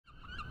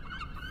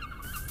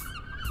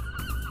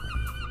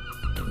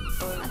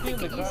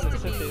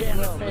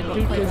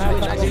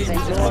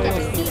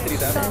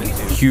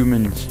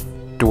Humans,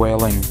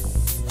 dwelling,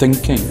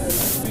 thinking,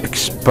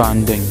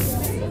 expanding.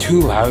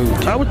 Too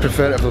loud. I would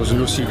prefer it if there was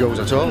no seagulls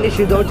at all. They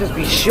should all just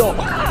be shot.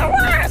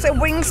 It's a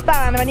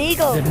wingspan of an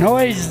eagle. The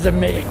noise they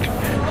make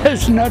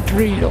is not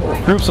real.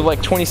 Groups of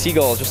like 20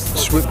 seagulls just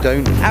Swoop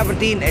down.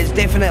 Aberdeen is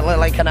definitely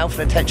like an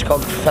Alfred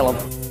Hitchcock film.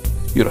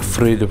 You're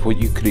afraid of what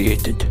you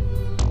created.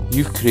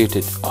 You've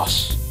created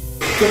us.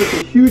 There is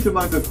a huge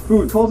amount of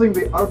food causing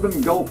the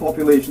urban gull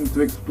populations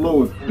to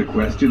explode. The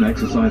question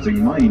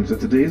exercising minds at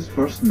today's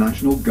first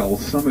National Gull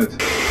Summit.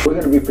 We're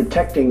going to be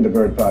protecting the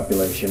bird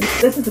population.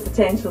 This has the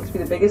potential to be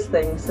the biggest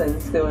thing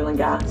since the oil and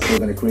gas. We're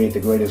going to create the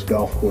greatest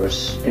golf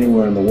course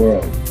anywhere in the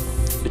world.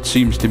 It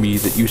seems to me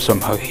that you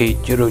somehow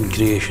hate your own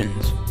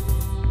creations.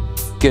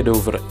 Get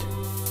over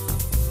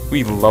it.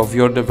 We love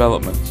your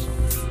developments.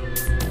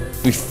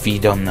 We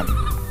feed on them.